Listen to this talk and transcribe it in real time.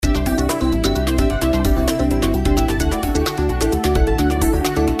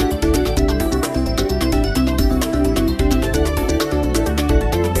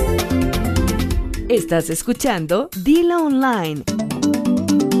Estás escuchando Dilo Online.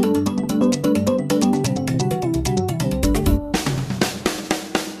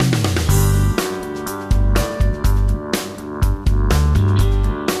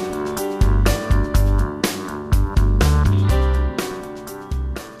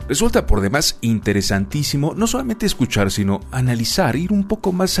 Resulta por demás interesantísimo no solamente escuchar, sino analizar, ir un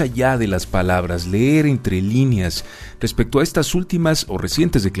poco más allá de las palabras, leer entre líneas respecto a estas últimas o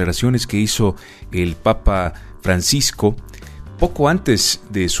recientes declaraciones que hizo el Papa Francisco poco antes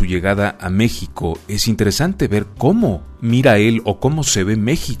de su llegada a México. Es interesante ver cómo mira él o cómo se ve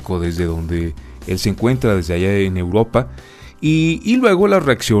México desde donde él se encuentra, desde allá en Europa. Y luego las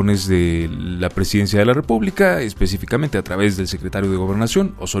reacciones de la Presidencia de la República, específicamente a través del secretario de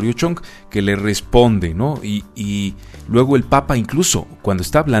Gobernación, Osorio Chong, que le responde, ¿no? Y luego el Papa, incluso cuando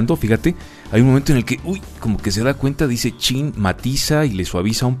está hablando, fíjate, hay un momento en el que, como que se da cuenta, dice chin, matiza y le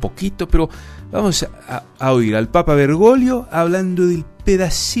suaviza un poquito, pero vamos a oír al Papa Bergoglio hablando del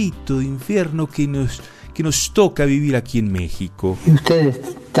pedacito de infierno que nos toca vivir aquí en México. Y ustedes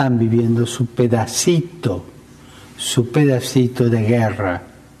están viviendo su pedacito de guerra,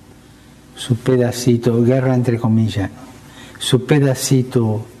 su pedacito, guerra entre comillas, su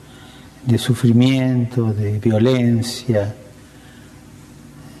pedacito de sufrimiento, de violencia,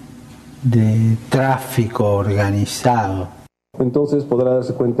 de tráfico organizado. Entonces podrá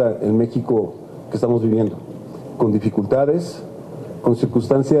darse cuenta el México que estamos viviendo, con dificultades, con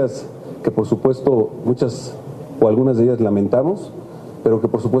circunstancias que por supuesto muchas o algunas de ellas lamentamos, pero que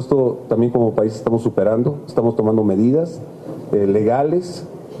por supuesto también como país estamos superando, estamos tomando medidas legales,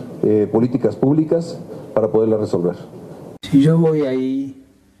 políticas públicas para poderlas resolver. Si yo voy ahí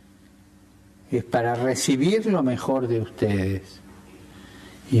es para recibir lo mejor de ustedes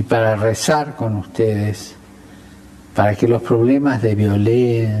y para rezar con ustedes, para que los problemas de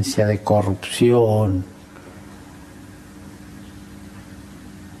violencia, de corrupción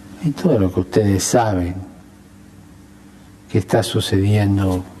y todo lo que ustedes saben que está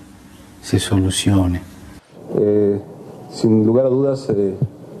sucediendo se solucione. Sin lugar a dudas,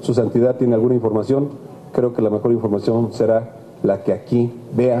 su santidad tiene alguna información. Creo que la mejor información será la que aquí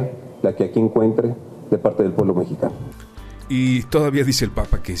vea, la que aquí encuentre de parte del pueblo mexicano. Y todavía dice el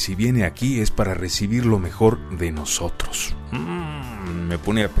Papa que si viene aquí es para recibir lo mejor de nosotros. Me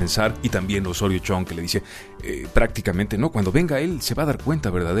pone a pensar, y también Osorio Chong que le dice prácticamente, ¿no? Cuando venga él se va a dar cuenta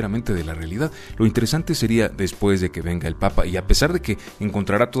verdaderamente de la realidad. Lo interesante sería después de que venga el Papa, y a pesar de que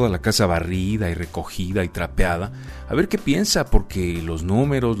encontrará toda la casa barrida y recogida y trapeada, a ver qué piensa, porque los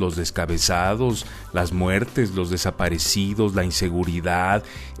números, los descabezados, las muertes, los desaparecidos, la inseguridad,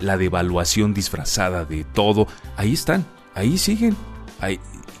 la devaluación disfrazada de todo, ahí están. Ahí siguen,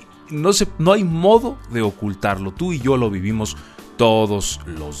 no hay modo de ocultarlo, tú y yo lo vivimos todos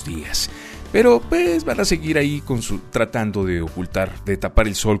los días. Pero pues van a seguir ahí tratando de ocultar, de tapar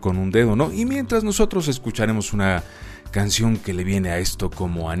el sol con un dedo, ¿no? Y mientras nosotros escucharemos una canción que le viene a esto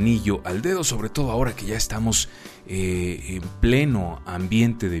como anillo al dedo, sobre todo ahora que ya estamos en pleno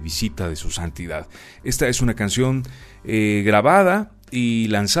ambiente de visita de su santidad. Esta es una canción grabada y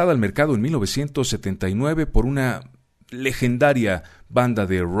lanzada al mercado en 1979 por una legendaria banda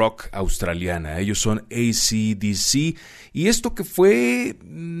de rock australiana. Ellos son AC/DC, y esto que fue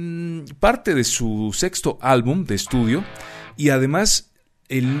parte de su sexto álbum de estudio, y además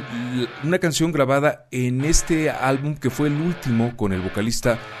una canción grabada en este álbum que fue el último con el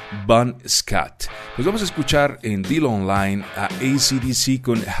vocalista Bon Scott. Pues vamos a escuchar en Dilo Online a AC/DC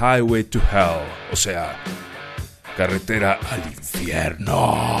con Highway to Hell, o sea, carretera al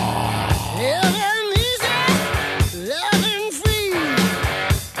infierno.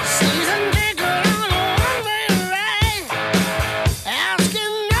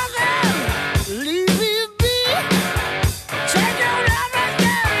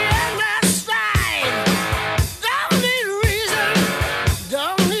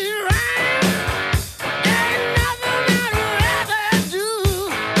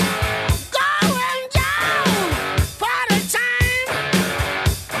 Going down, party time.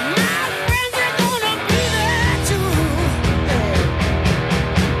 My friends are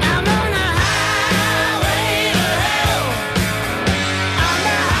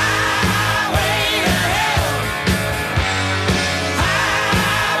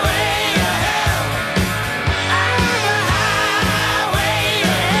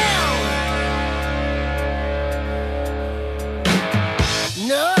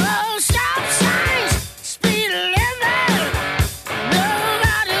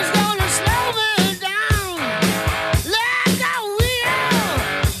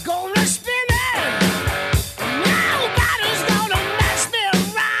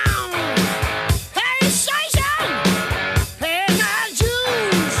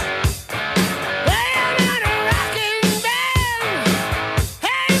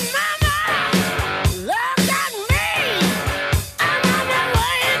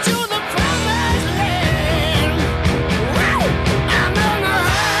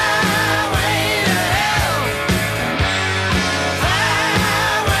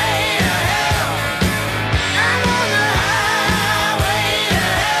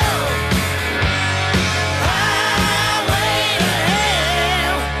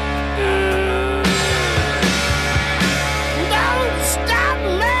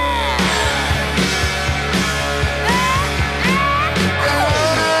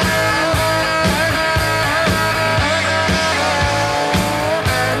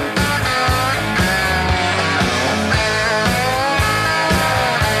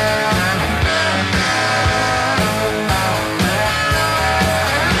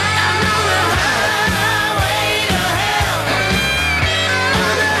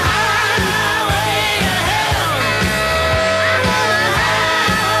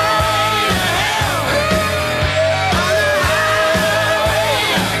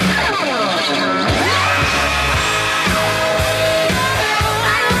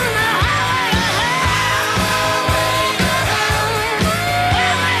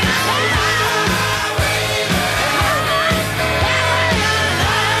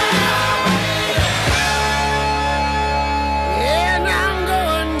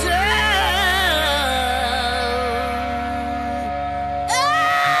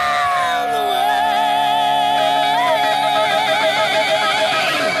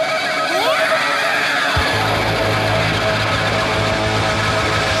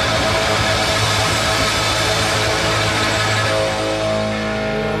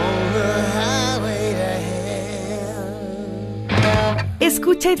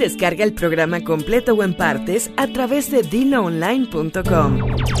Escucha y descarga el programa completo o en partes a través de diloonline.com.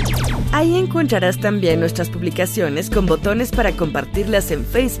 Ahí encontrarás también nuestras publicaciones con botones para compartirlas en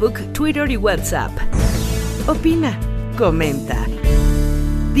Facebook, Twitter y WhatsApp. Opina, comenta.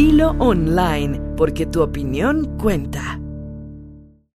 Dilo Online, porque tu opinión cuenta.